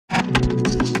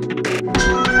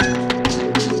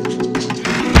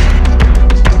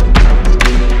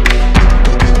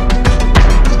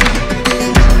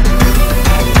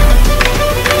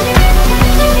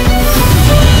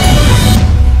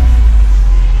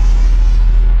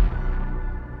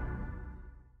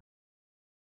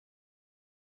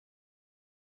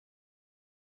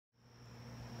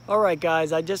Alright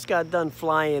guys, I just got done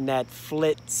flying that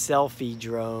Flitt selfie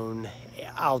drone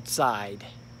outside.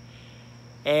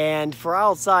 And for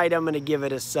outside, I'm going to give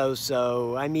it a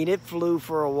so-so. I mean, it flew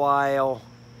for a while,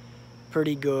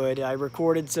 pretty good. I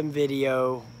recorded some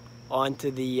video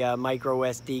onto the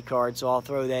microSD card, so I'll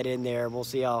throw that in there. We'll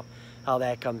see how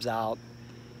that comes out.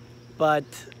 But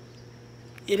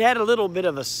it had a little bit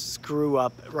of a screw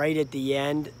up right at the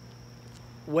end.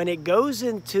 When it goes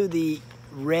into the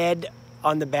red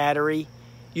on the battery,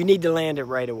 you need to land it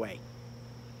right away.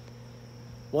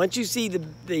 Once you see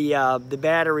the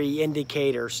battery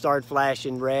indicator start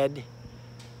flashing red,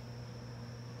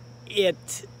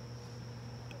 it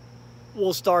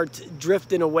will start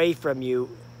drifting away from you,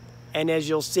 and as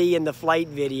you'll see in the flight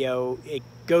video, it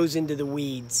goes into the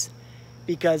weeds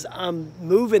because I'm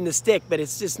moving the stick, but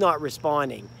it's just not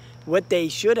responding. What they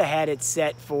should have had it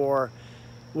set for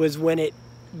was when it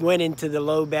went into the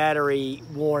low battery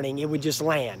warning, it would just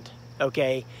land,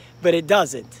 okay? But it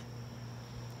doesn't.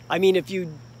 I mean, if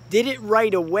you did it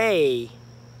right away,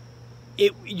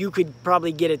 you could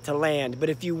probably get it to land. But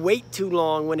if you wait too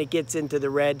long when it gets into the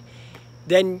red,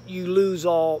 then you lose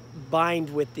all bind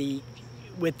with the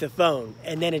phone,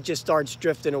 and then it just starts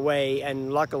drifting away.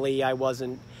 And luckily, I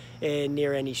wasn't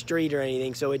near any street or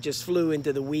anything, so it just flew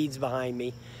into the weeds behind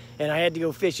me, and I had to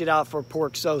go fish it out for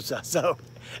pork sosa. So,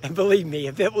 and believe me,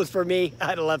 if it was for me,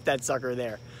 I'd have left that sucker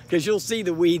there, because you'll see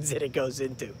the weeds that it goes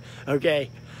into, okay?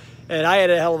 And I had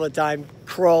a hell of a time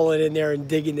crawling in there and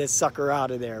digging this sucker out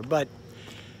of there. But,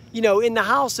 you know, in the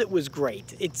house, it was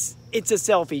great. It's a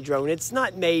selfie drone. It's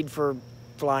not made for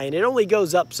flying. It only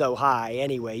goes up so high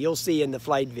anyway. You'll see in the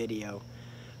flight video.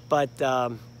 But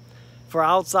for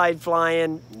outside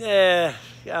flying,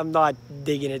 I'm not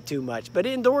digging it too much. But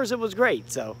indoors, it was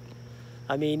great. So,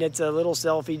 I mean, it's a little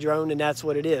selfie drone, and that's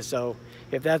what it is. So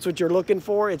if that's what you're looking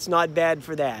for, it's not bad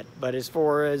for that. But as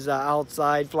far as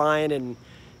outside flying and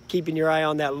keeping your eye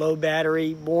on that low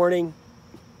battery warning,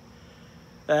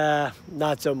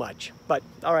 not so much. But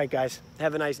all right, guys,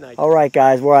 have a nice night. All right,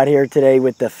 guys, we're out here today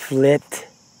with the Flitt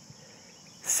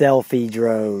selfie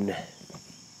drone.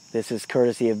 This is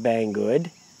courtesy of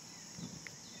Banggood.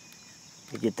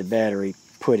 You get the battery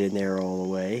put in there all the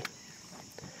way.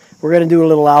 We're going to do a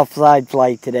little outside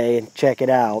flight today and check it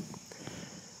out.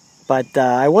 But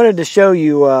I wanted to show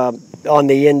you on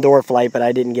the indoor flight, but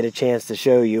I didn't get a chance to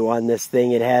show you on this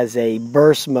thing. It has a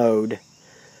burst mode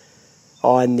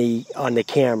on the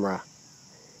camera.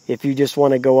 If you just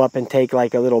want to go up and take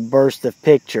like a little burst of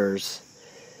pictures,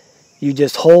 you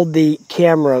just hold the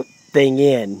camera thing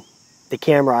in, the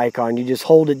camera icon, you just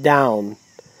hold it down,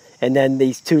 and then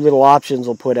these two little options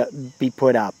will be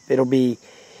put up. It'll be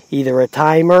either a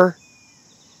timer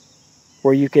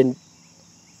where you can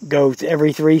go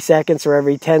every 3 seconds or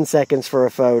every 10 seconds for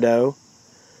a photo,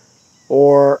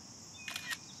 or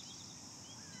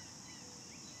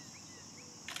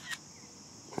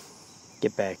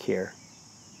get back here.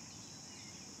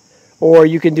 Or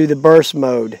you can do the burst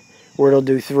mode where it'll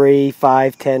do 3,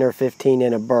 5, 10, or 15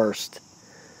 in a burst.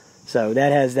 So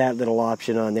that has that little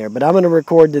option on there. But I'm going to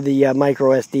record to the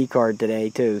microSD card today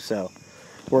too, so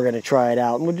we're going to try it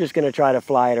out. And we're just going to try to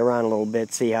fly it around a little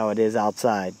bit, see how it is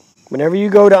outside. Whenever you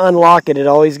go to unlock it, it's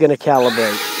always going to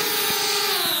calibrate.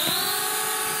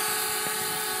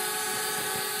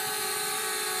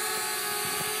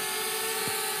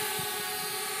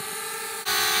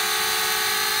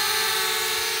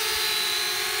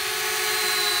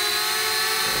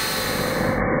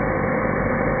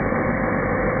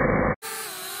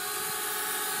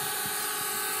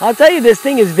 I'll tell you, this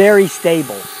thing is very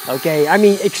stable, okay? I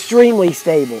mean, extremely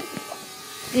stable,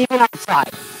 even outside,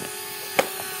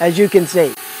 as you can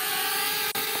see.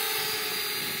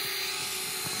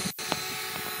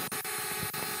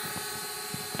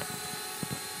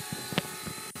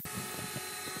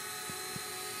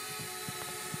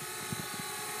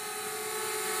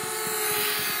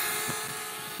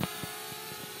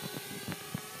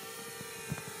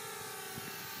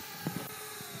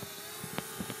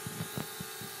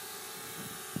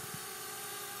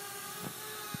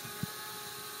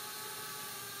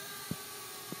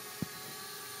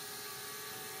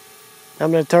 I'm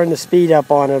going to turn the speed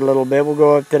up on it a little bit. We'll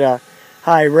go up to the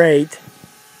high rate.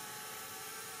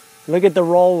 Look at the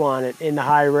roll on it in the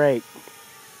high rate.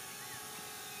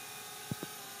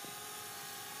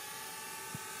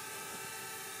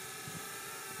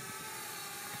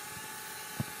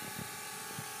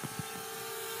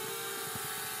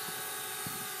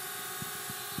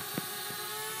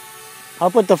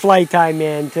 I'll put the flight time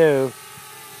in too.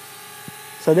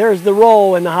 So there's the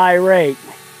roll in the high rate.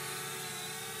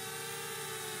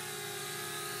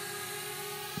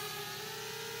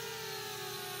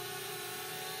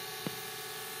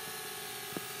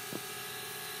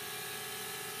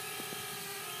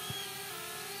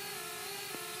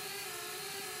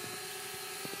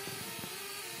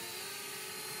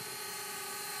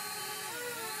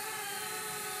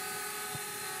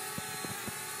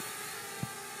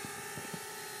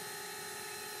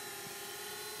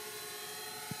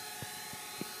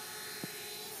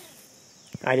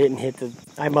 I didn't hit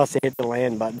I must have hit the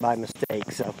land button by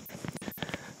mistake, so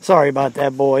sorry about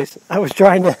that, boys. I was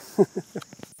trying to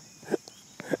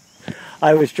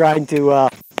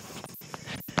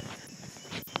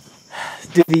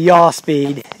do the yaw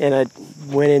speed, and I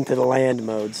went into the land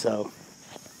mode, so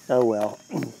oh well.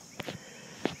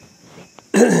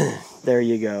 There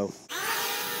you go.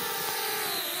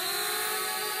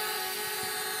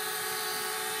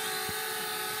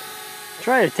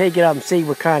 Try to take it up and see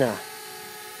what kind of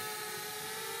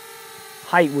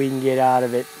height we can get out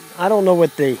of it. I don't know what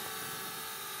I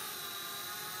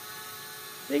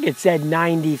think it said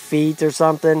 90 feet or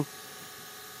something.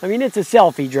 I mean, it's a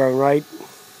selfie drone, right?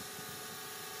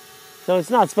 So it's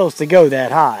not supposed to go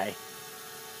that high.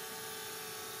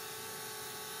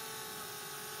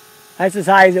 That's as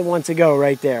high as it wants to go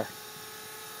right there.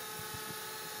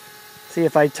 See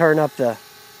if I turn up the...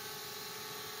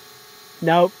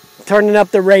 Nope. Turning up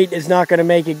the rate is not going to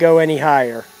make it go any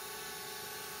higher.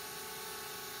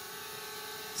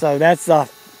 So that's the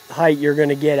height you're going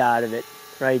to get out of it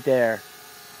right there.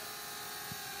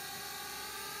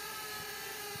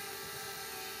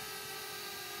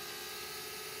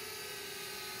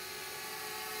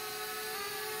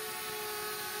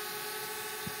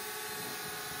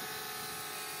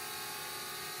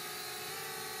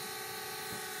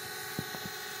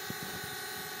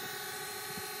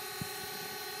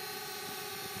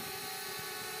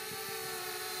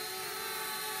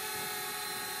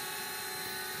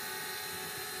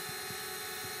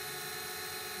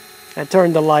 I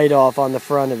turned the light off on the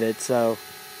front of it, so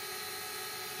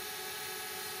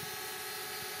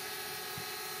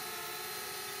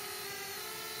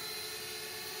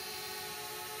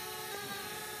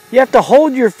you have to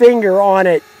hold your finger on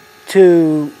it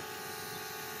to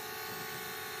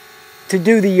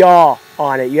do the yaw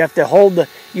on it. You have to hold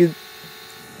you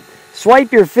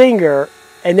swipe your finger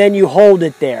and then you hold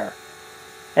it there.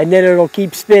 And then it'll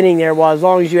keep spinning there, while as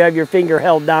long as you have your finger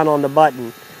held down on the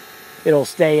button, it'll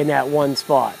stay in that one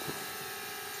spot.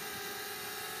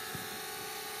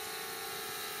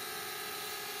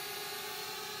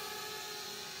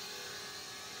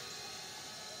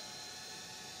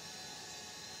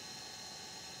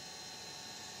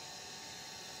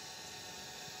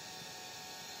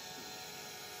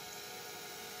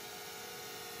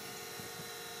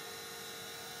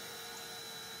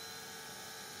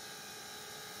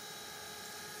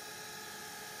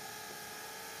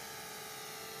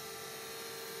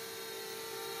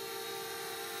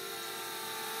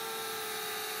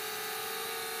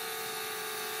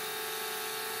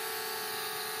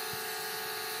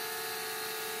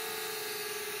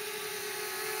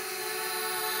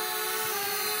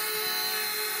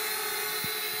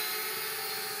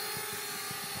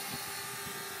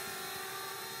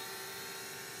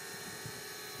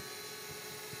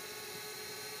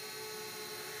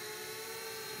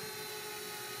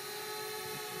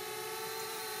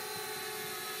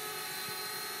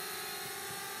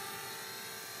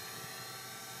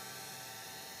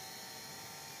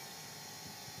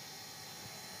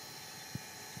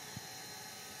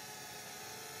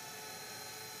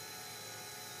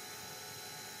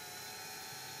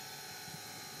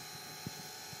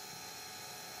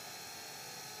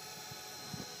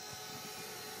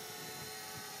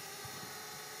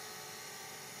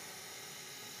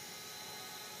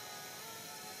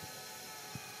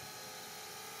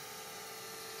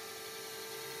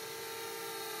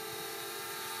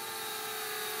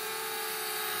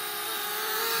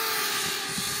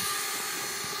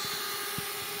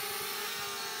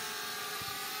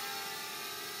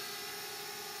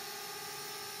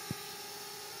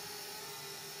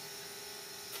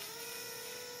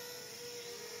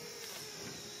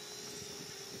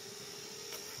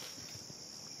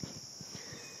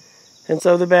 And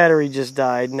so the battery just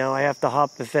died. Now I have to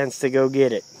hop the fence to go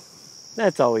get it.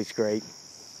 That's always great.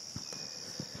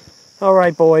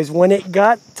 Alright boys, when it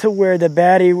got to where the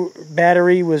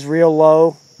battery was real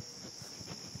low,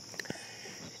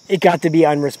 it got to be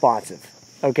unresponsive.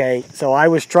 Okay, so I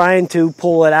was trying to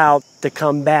pull it out to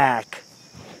come back,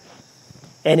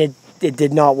 and it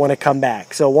did not want to come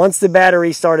back. So once the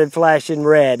battery started flashing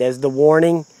red as the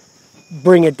warning,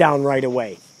 bring it down right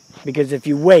away. Because if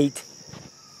you wait,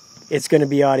 it's going to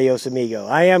be adios amigo.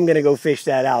 I am going to go fish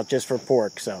that out just for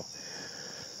pork, so.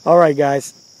 Alright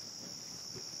guys,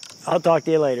 I'll talk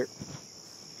to you later.